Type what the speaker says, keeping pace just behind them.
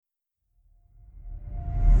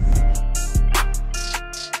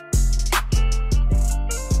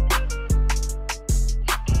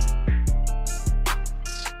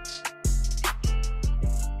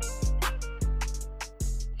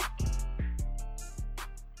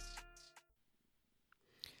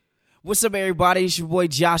What's up, everybody? It's your boy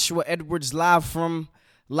Joshua Edwards, live from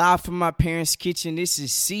my parents' kitchen. This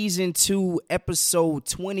is season 2, episode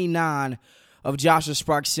 29 of Joshua's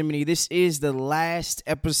Proximity. This is the last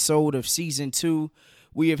episode of season 2.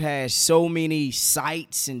 We have had so many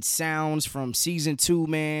sights and sounds from season 2,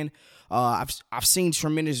 man. I've seen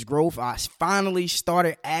tremendous growth. I finally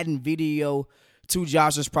started adding video to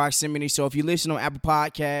Joshua's Proximity. So if you listen on Apple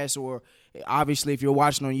Podcasts, or obviously if you're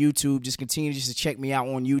watching on YouTube, just continue just to check me out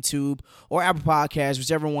on YouTube or Apple Podcasts,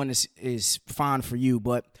 whichever one is fine for you.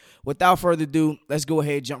 But without further ado, let's go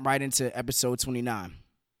ahead and jump right into episode 29.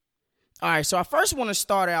 All right, so I first want to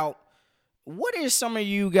start out, what is some of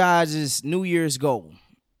you guys' New Year's goal,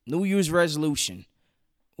 New Year's resolution?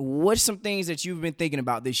 What's some things that you've been thinking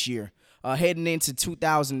about this year, heading into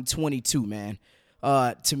 2022, man?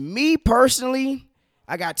 To me personally,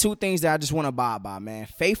 I got two things that I just want to abide by, man.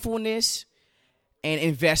 Faithfulness and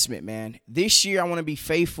investment, man. This year, I want to be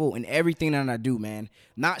faithful in everything that I do, man.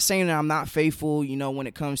 Not saying that I'm not faithful, when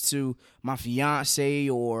it comes to my fiance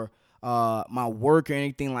or my work or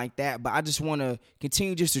anything like that. But I just want to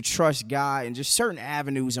continue just to trust God and just certain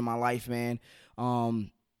avenues in my life, man.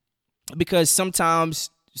 Because sometimes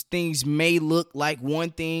things may look like one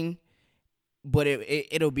thing, but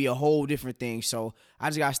it'll be a whole different thing. So I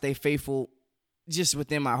just got to stay faithful just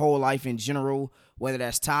within my whole life in general, whether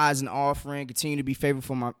that's tithes and offering, continue to be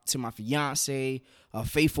faithful to my fiance, a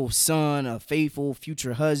faithful son, a faithful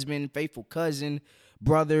future husband, faithful cousin,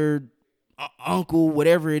 brother, uncle,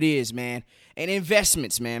 whatever it is, man. And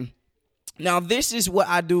investments, man. Now, this is what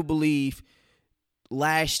I do believe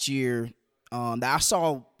last year that I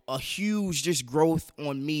saw a huge just growth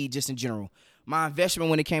on me just in general. My investment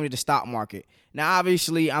when it came to the stock market. Now,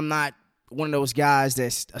 obviously, I'm not one of those guys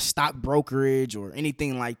that's a stock brokerage or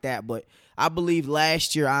anything like that, but I believe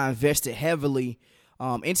last year I invested heavily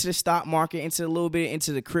into the stock market, into a little bit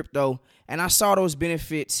into the crypto, and I saw those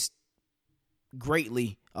benefits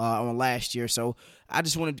greatly on last year. So I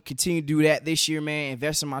just want to continue to do that this year, man.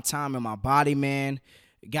 Invest in my time and my body, man.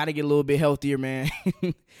 Got to get a little bit healthier, man.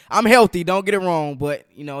 I'm healthy, don't get it wrong, but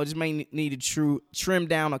I just may need to trim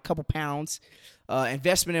down a couple pounds.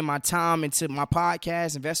 Investment in my time into my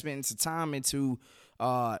podcast, investment into time into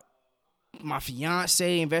my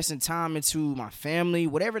fiance, investing time into my family,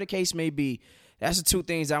 whatever the case may be. That's the two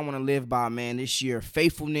things I want to live by, man, this year: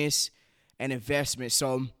 faithfulness and investment.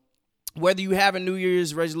 So whether you have a New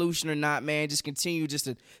Year's resolution or not, man, just continue just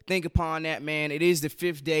to think upon that, man. It is the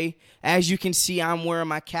 5th day. As you can see, I'm wearing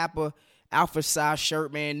my Kappa Alpha size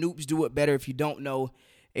shirt, man. Noobs do it better if you don't know.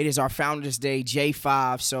 It is our Founders Day,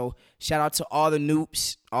 J5. So shout out to all the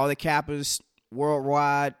Noops, all the Kappas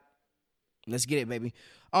worldwide. Let's get it, baby.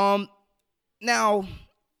 Now,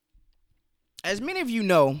 as many of you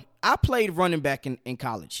know, I played running back in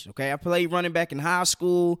college, okay? I played running back in high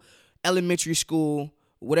school, elementary school,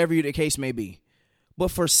 whatever the case may be.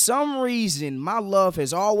 But for some reason, my love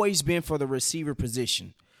has always been for the receiver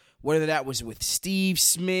position, whether that was with Steve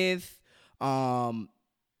Smith,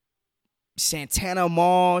 Santana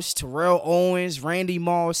Moss, Terrell Owens, Randy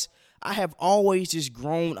Moss. I have always just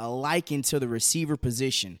grown a liking to the receiver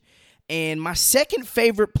position. And my second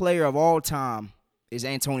favorite player of all time is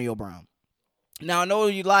Antonio Brown. Now, I know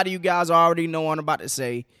a lot of you guys already know what I'm about to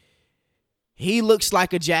say. He looks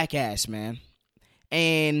like a jackass, man.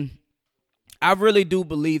 And I really do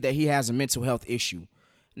believe that he has a mental health issue.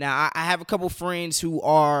 Now, I have a couple friends who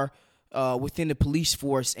are within the police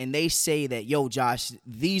force, and they say that, yo, Josh,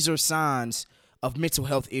 these are signs of mental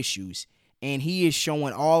health issues. And he is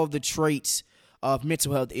showing all of the traits of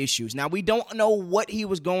mental health issues. Now, we don't know what he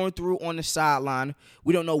was going through on the sideline.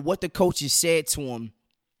 We don't know what the coaches said to him.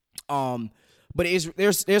 But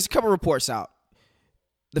there's a couple reports out.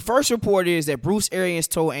 The first report is that Bruce Arians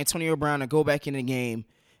told Antonio Brown to go back in the game,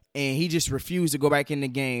 and he just refused to go back in the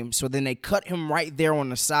game. So then they cut him right there on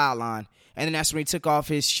the sideline, and then that's when he took off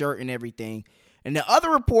his shirt and everything. And the other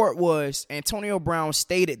report was Antonio Brown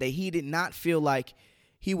stated that he did not feel like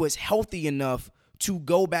he was healthy enough to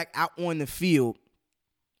go back out on the field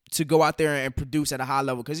to go out there and produce at a high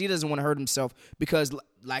level because he doesn't want to hurt himself because,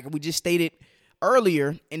 like we just stated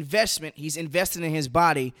earlier, investment, he's invested in his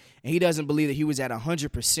body, and he doesn't believe that he was at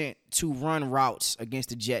 100% to run routes against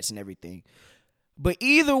the Jets and everything. But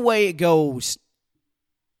either way it goes,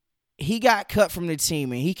 he got cut from the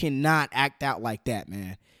team, and he cannot act out like that,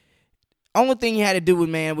 man. Only thing he had to do with,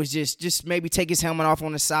 man, was just maybe take his helmet off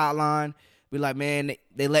on the sideline, be like, man,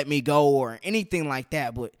 they let me go or anything like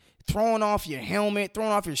that. But throwing off your helmet,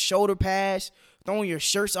 throwing off your shoulder pads, throwing your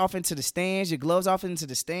shirts off into the stands, your gloves off into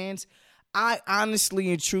the stands, I honestly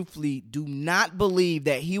and truthfully do not believe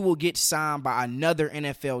that he will get signed by another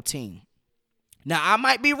NFL team. Now, I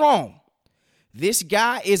might be wrong. This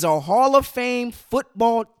guy is a Hall of Fame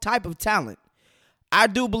football type of talent. I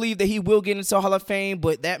do believe that he will get into Hall of Fame,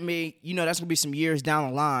 but that may, that's going to be some years down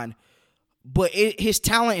the line. But his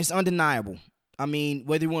talent is undeniable. I mean,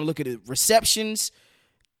 whether you want to look at the receptions,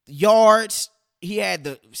 yards, he had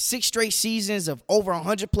the 6 straight seasons of over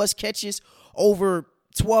 100-plus catches, over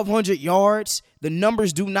 1,200 yards. The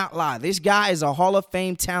numbers do not lie. This guy is a Hall of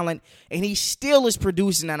Fame talent, and he still is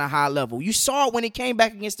producing at a high level. You saw it when he came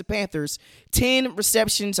back against the Panthers, 10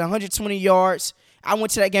 receptions, 120 yards. I went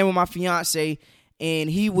to that game with my fiance, and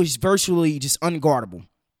he was virtually just unguardable.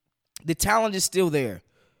 The talent is still there.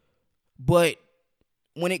 But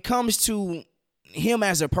when it comes to him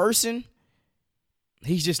as a person,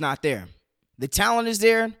 he's just not there. The talent is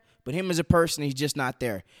there, but him as a person, he's just not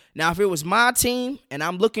there. Now, if it was my team and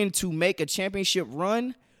I'm looking to make a championship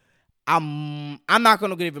run, I'm not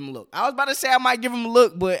going to give him a look. I was about to say I might give him a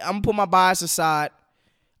look, but I'm going to put my bias aside.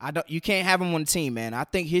 You can't have him on the team, man. I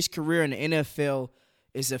think his career in the NFL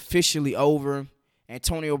is officially over.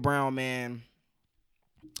 Antonio Brown, man,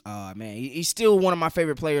 he's still one of my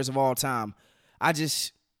favorite players of all time. I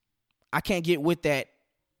can't get with that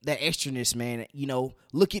extraness, man.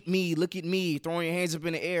 Look at me, throwing your hands up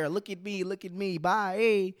in the air. Look at me, bye,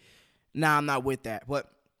 hey. Nah, I'm not with that. But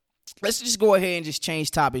let's just go ahead and just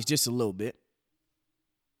change topics just a little bit.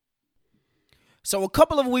 So a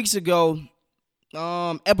couple of weeks ago,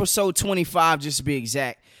 episode 25, just to be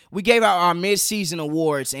exact, we gave out our mid-season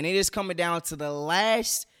awards, and it is coming down to the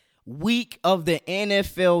last week of the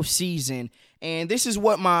NFL season. And this is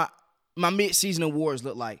what my mid-season awards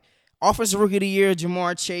look like. Offensive Rookie of the Year,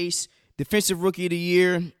 Ja'Marr Chase. Defensive Rookie of the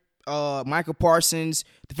Year, Michael Parsons.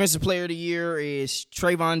 Defensive Player of the Year is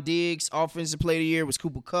Trayvon Diggs. Offensive Player of the Year was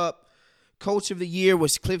Cooper Kupp. Coach of the Year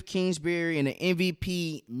was Cliff Kingsbury. And the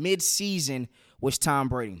MVP mid-season was Tom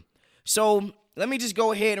Brady. So let me just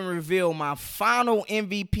go ahead and reveal my final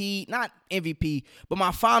MVP, not MVP, but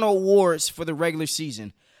my final awards for the regular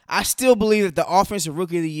season. I still believe that the Offensive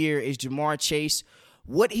Rookie of the Year is Ja'Marr Chase.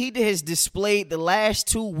 What he has displayed the last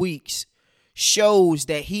 2 weeks shows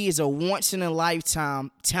that he is a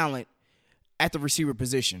once-in-a-lifetime talent at the receiver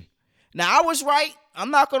position. Now, I was right.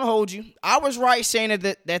 I'm not going to hold you. I was right saying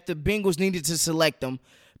that the Bengals needed to select him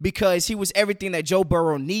because he was everything that Joe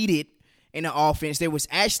Burrow needed in the offense. They was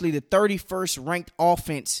actually the 31st ranked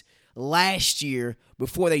offense last year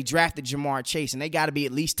before they drafted Ja'Marr Chase, and they got to be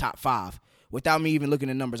at least top 5 without me even looking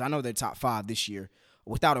at numbers. I know they're top 5 this year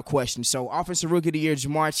without a question. So, Offensive Rookie of the Year,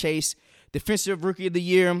 Ja'Marr Chase. Defensive Rookie of the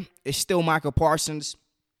Year is still Michael Parsons.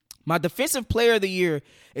 My Defensive Player of the Year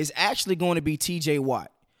is actually going to be T.J.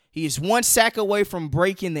 Watt. He is 1 sack away from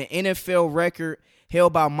breaking the NFL record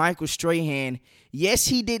held by Michael Strahan. Yes,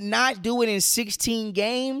 he did not do it in 16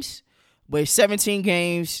 games, but 17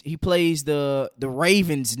 games. He plays the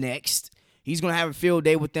Ravens next. He's going to have a field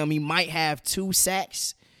day with them. He might have 2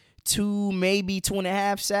 sacks, 2, maybe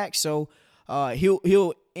 2.5 sacks. So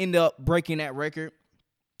he'll end up breaking that record.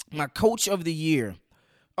 My Coach of the Year.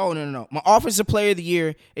 Oh, no. My Offensive Player of the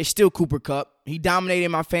Year is still Cooper Kupp. He dominated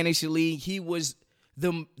my fantasy league. He was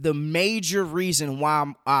the major reason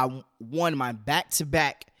why I won my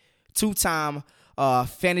back-to-back 2-time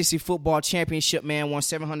fantasy football championship, man. Won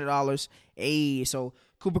 $700. Hey, so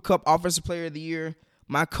Cooper Kupp, Offensive Player of the Year.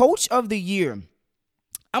 My Coach of the Year,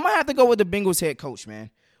 I'm going to have to go with the Bengals head coach, man.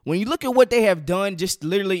 When you look at what they have done just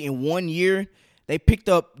literally in 1 year, they picked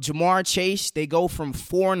up Ja'Marr Chase. They go from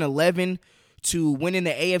 4-11 to winning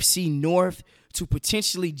the AFC North to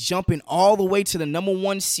potentially jumping all the way to the number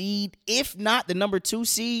 1 seed, if not the number 2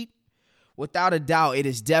 seed. Without a doubt, it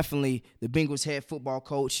is definitely the Bengals head football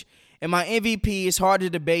coach. And my MVP, is hard to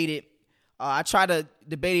debate it. I try to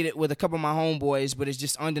debate it with a couple of my homeboys, but it's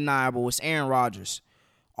just undeniable. It's Aaron Rodgers.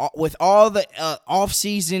 With all the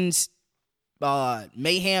off-seasons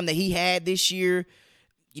mayhem that he had this year,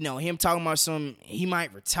 him talking about he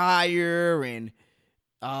might retire, and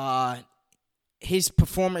his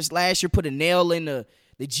performance last year put a nail in the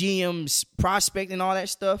GM's prospect and all that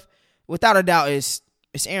stuff. Without a doubt, it's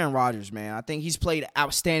Aaron Rodgers, man. I think he's played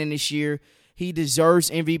outstanding this year. He deserves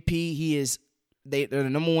MVP. They're the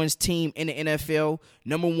number 1 team in the NFL,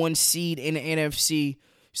 number 1 seed in the NFC.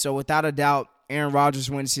 So without a doubt, Aaron Rodgers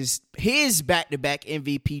wins his back-to-back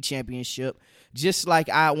MVP championship, just like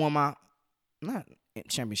I won my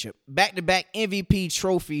back-to-back MVP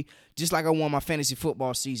trophy, just like I won my fantasy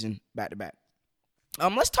football season back-to-back.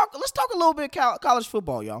 Let's talk a little bit college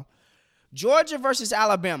football, y'all. Georgia versus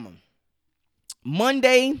Alabama.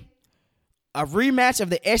 Monday, a rematch of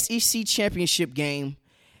the SEC championship game,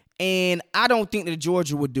 and I don't think that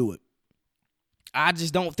Georgia would do it. I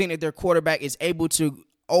just don't think that their quarterback is able to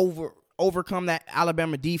overcome that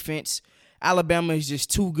Alabama defense. Alabama is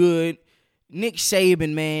just too good. Nick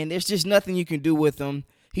Saban, man, there's just nothing you can do with him.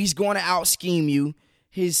 He's going to out-scheme you.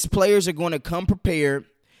 His players are going to come prepared.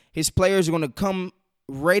 His players are going to come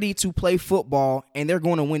ready to play football, and they're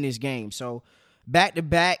going to win this game. So,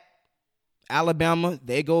 back-to-back, Alabama,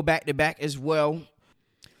 they go back-to-back as well.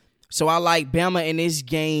 So, I like Bama in this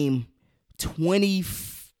game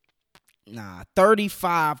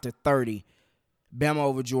 35-30, Bama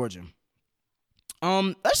over Georgia.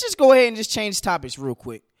 Let's just go ahead and just change topics real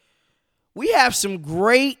quick. We have some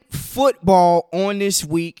great football on this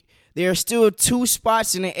week. There are still 2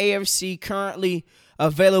 spots in the AFC currently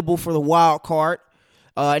available for the wild card.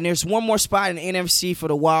 And there's one more spot in the NFC for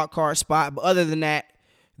the wild card spot. But other than that,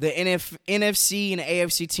 the NFC and the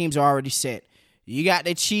AFC teams are already set. You got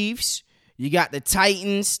the Chiefs. You got the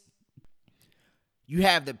Titans. You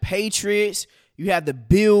have the Patriots. You have the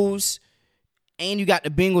Bills. And you got the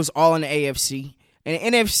Bengals all in the AFC.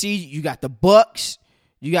 In the NFC, you got the Bucks.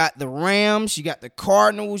 You got the Rams, you got the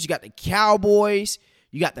Cardinals, you got the Cowboys,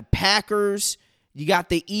 you got the Packers, you got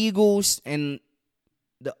the Eagles, and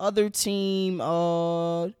the other team,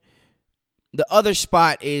 the other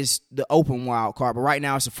spot is the open wild card, but right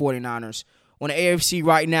now it's the 49ers. On the AFC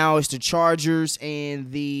right now it's the Chargers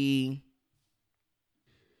and the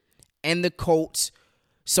Colts.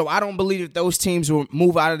 So I don't believe that those teams will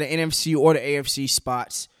move out of the NFC or the AFC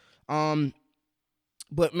spots.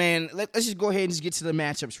 But, man, let's just go ahead and just get to the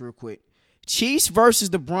matchups real quick. Chiefs versus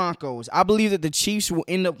the Broncos. I believe that the Chiefs will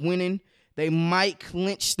end up winning. They might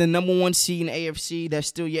clinch the number 1 seed in the AFC. That's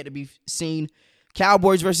still yet to be seen.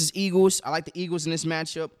 Cowboys versus Eagles. I like the Eagles in this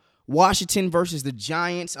matchup. Washington versus the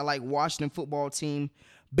Giants. I like Washington football team.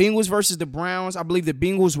 Bengals versus the Browns. I believe the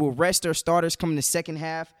Bengals will rest their starters coming the second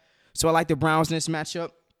half. So I like the Browns in this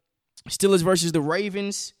matchup. Steelers versus the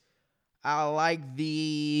Ravens. I like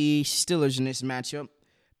the Steelers in this matchup.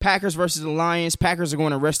 Packers versus the Lions. Packers are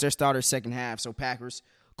going to rest their starters second half, so Packers.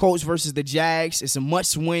 Colts versus the Jags. It's a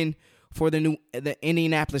must-win for the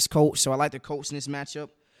Indianapolis Colts, so I like the Colts in this matchup.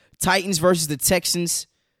 Titans versus the Texans.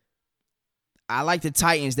 I like the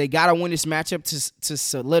Titans. They got to win this matchup to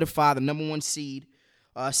solidify the number 1 seed.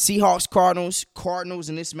 Seahawks, Cardinals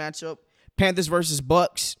in this matchup. Panthers versus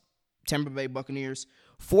Bucks. Tampa Bay Buccaneers.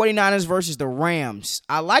 49ers versus the Rams.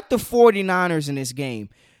 I like the 49ers in this game.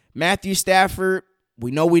 Matthew Stafford. We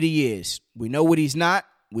know what he is. We know what he's not.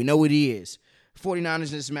 We know what he is.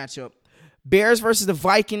 49ers in this matchup. Bears versus the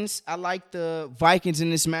Vikings. I like the Vikings in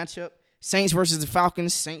this matchup. Saints versus the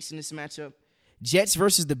Falcons. Saints in this matchup. Jets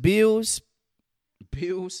versus the Bills.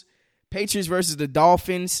 Bills. Patriots versus the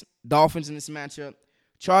Dolphins. Dolphins in this matchup.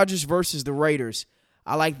 Chargers versus the Raiders.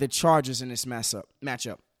 I like the Chargers in this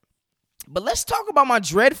matchup. But let's talk about my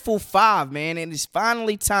dreadful 5, man. And it's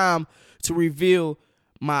finally time to reveal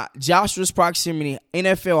my Joshua's Proximity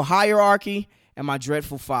NFL hierarchy and my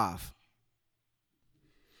dreadful 5.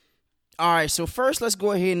 All right, so first let's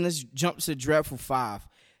go ahead and let's jump to the dreadful 5.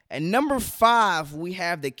 At number 5, we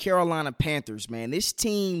have the Carolina Panthers, man. This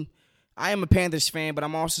team, I am a Panthers fan, but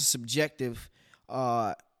I'm also subjective.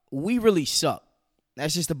 We really suck.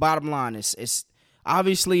 That's just the bottom line. It's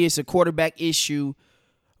obviously it's a quarterback issue,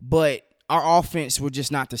 but our offense was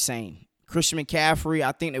just not the same. Christian McCaffrey,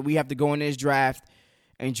 I think that we have to go in this draft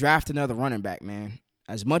and draft another running back, man.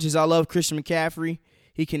 As much as I love Christian McCaffrey,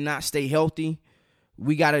 he cannot stay healthy.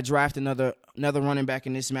 We got to draft another running back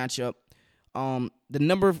in this matchup. The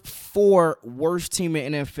number 4 worst team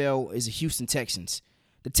in NFL is the Houston Texans.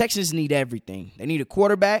 The Texans need everything. They need a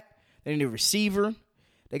quarterback. They need a receiver.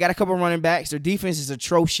 They got a couple of running backs. Their defense is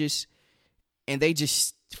atrocious, and they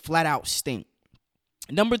just flat out stink.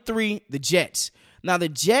 Number 3, the Jets. Now, the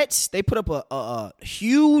Jets, they put up a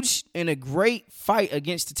huge and a great fight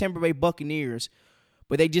against the Tampa Bay Buccaneers,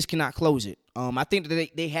 but they just cannot close it. I think that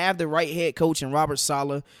they have the right head coach in Robert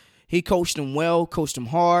Saleh. He coached them well, coached them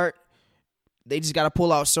hard. They just got to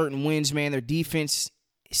pull out certain wins, man. Their defense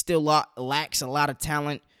still lacks a lot of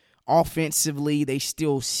talent. Offensively, they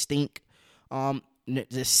still stink.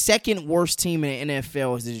 The second worst team in the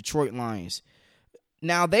NFL is the Detroit Lions.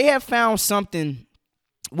 Now, they have found something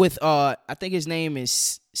with, I think his name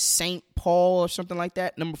is St. Paul or something like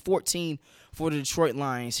that. Number 14 for the Detroit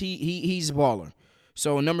Lions. He's a baller.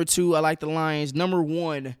 So, number 2, I like the Lions. Number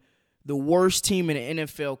 1, the worst team in the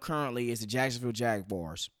NFL currently is the Jacksonville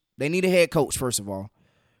Jaguars. They need a head coach, first of all.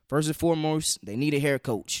 First and foremost, they need a head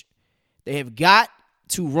coach. They have got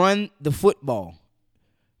to run the football.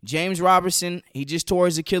 James Robinson, he just tore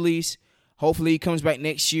his Achilles. Hopefully he comes back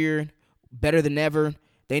next year better than ever.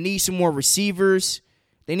 They need some more receivers.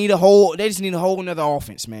 They just need a whole another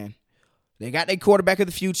offense, man. They got their quarterback of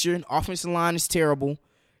the future. Offensive line is terrible.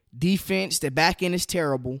 Defense, the back end is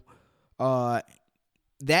terrible. That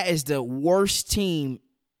is the worst team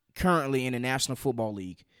currently in the National Football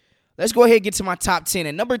League. Let's go ahead and get to my top 10.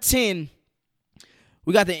 At number 10,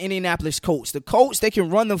 we got the Indianapolis Colts. The Colts, they can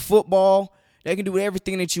run the football. They can do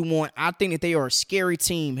everything that you want. I think that they are a scary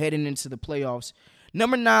team heading into the playoffs.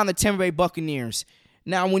 Number 9, the Tampa Bay Buccaneers.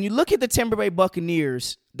 Now, when you look at the Tampa Bay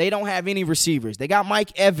Buccaneers, they don't have any receivers. They got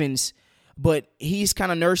Mike Evans, but he's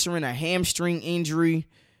kind of nursing a hamstring injury.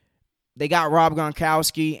 They got Rob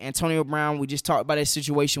Gronkowski, Antonio Brown. We just talked about that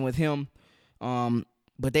situation with him.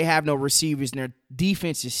 But they have no receivers, and their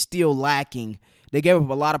defense is still lacking. They gave up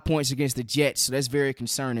a lot of points against the Jets, so that's very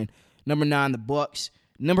concerning. Number 9, the Bucs.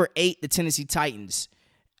 Number 8, the Tennessee Titans.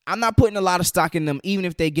 I'm not putting a lot of stock in them, even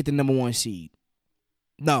if they get the number 1 seed.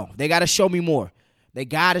 No, they got to show me more. They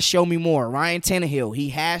got to show me more. Ryan Tannehill, he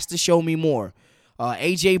has to show me more.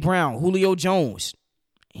 A.J. Brown, Julio Jones,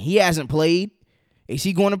 he hasn't played. Is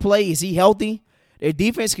he going to play? Is he healthy? Their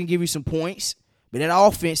defense can give you some points, but that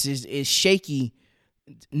offense is shaky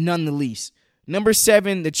none the least. Number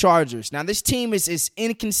 7, the Chargers. Now, this team is as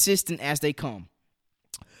inconsistent as they come.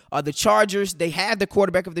 The Chargers, they have the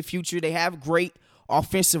quarterback of the future. They have great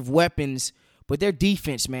offensive weapons, but their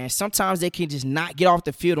defense, man, sometimes they can just not get off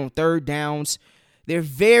the field on third downs. They're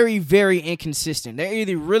very, very inconsistent. They're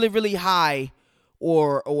either really, really high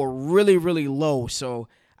or really, really low. So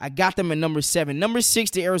I got them at number 7. Number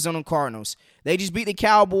 6, the Arizona Cardinals. They just beat the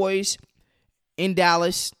Cowboys in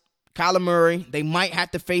Dallas. Kyler Murray, they might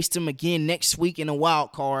have to face them again next week in a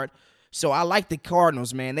wild card. So I like the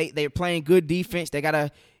Cardinals, man. They're playing good defense. They got to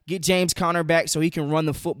get James Conner back so he can run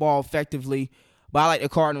the football effectively. But I like the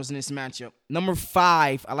Cardinals in this matchup. Number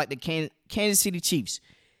 5, I like the Kansas City Chiefs.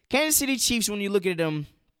 Kansas City Chiefs, when you look at them,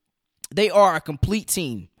 they are a complete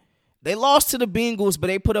team. They lost to the Bengals, but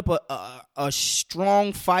they put up a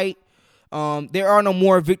strong fight. There are no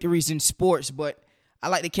more victories in sports, but I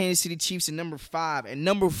like the Kansas City Chiefs at number 5. And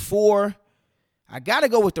number 4, I got to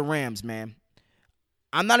go with the Rams, man.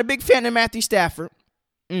 I'm not a big fan of Matthew Stafford.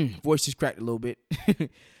 Voice just cracked a little bit.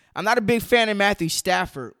 I'm not a big fan of Matthew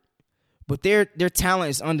Stafford, but their talent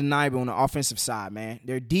is undeniable on the offensive side, man.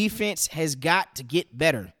 Their defense has got to get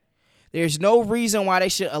better. There's no reason why they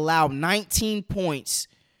should allow 19 points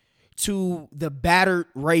to the battered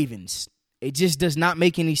Ravens. It just does not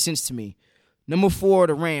make any sense to me. Number 4,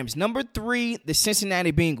 the Rams. Number 3, the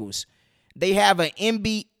Cincinnati Bengals. They have an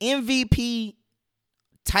MVP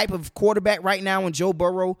type of quarterback right now in Joe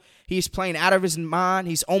Burrow. He's playing out of his mind.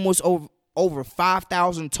 He's almost over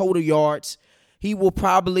 5,000 total yards. He will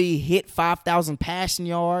probably hit 5,000 passing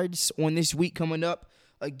yards on this week coming up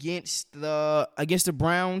against the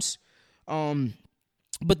Browns.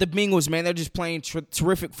 But the Bengals, man, they're just playing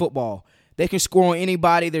terrific football. They can score on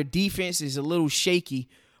anybody. Their defense is a little shaky,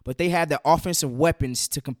 but they have the offensive weapons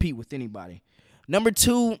to compete with anybody. Number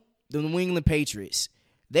 2, the New England Patriots.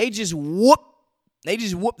 They just whooped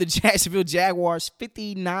the Jacksonville Jaguars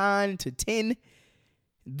 59-10.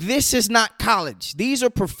 This is not college. These are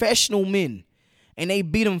professional men, and they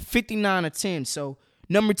beat them 59-10. So,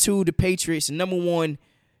 number 2, the Patriots, and number 1,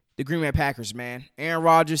 the Green Bay Packers, man. Aaron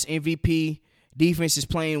Rodgers, MVP. Defense is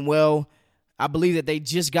playing well. I believe that they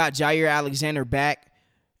just got Jair Alexander back.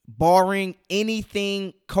 Barring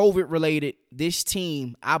anything COVID-related, this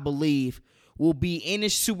team, I believe, will be in the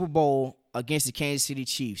Super Bowl against the Kansas City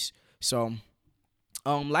Chiefs. So,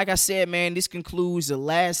 like I said, man, this concludes the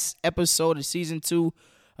last episode of Season 2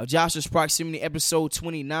 of Joshua's Proximity, episode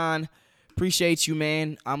 29. Appreciate you,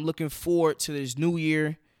 man. I'm looking forward to this new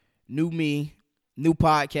year, new me, new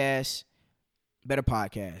podcast, better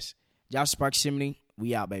podcast. Joshua's Proximity,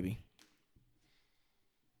 we out, baby.